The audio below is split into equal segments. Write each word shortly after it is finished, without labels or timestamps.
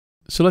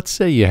So let's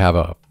say you have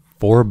a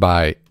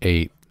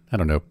 4x8, I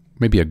don't know,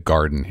 maybe a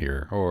garden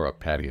here or a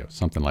patio,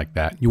 something like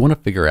that. You want to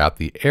figure out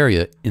the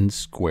area in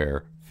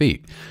square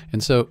feet.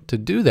 And so to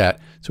do that,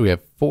 so we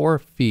have 4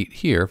 feet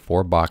here,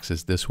 4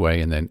 boxes this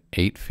way, and then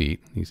 8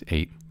 feet, these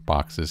 8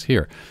 boxes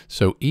here.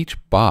 So each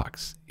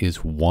box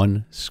is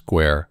 1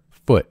 square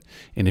foot.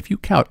 And if you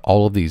count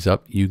all of these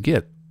up, you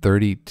get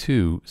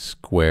 32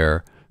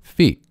 square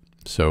feet.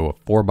 So a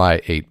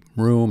 4x8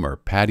 room or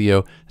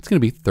patio, it's going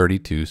to be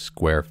 32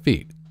 square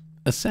feet.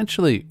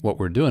 Essentially what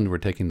we're doing, we're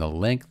taking the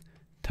length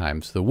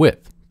times the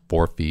width,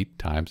 4 feet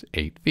times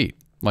 8 feet,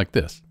 like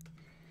this.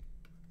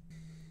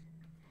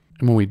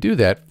 And when we do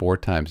that, 4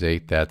 times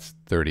 8, that's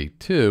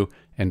 32,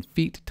 and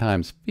feet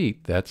times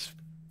feet, that's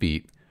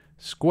feet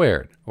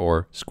squared,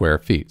 or square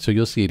feet. So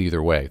you'll see it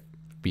either way,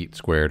 feet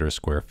squared or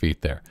square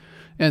feet there.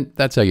 And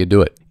that's how you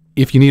do it.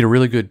 If you need a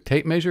really good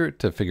tape measure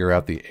to figure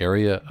out the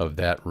area of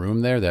that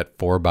room there, that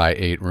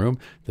 4x8 room,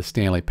 the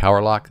Stanley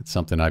PowerLock, it's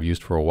something I've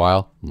used for a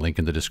while. Link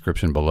in the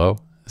description below.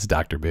 This is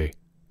Dr. B.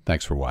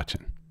 Thanks for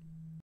watching.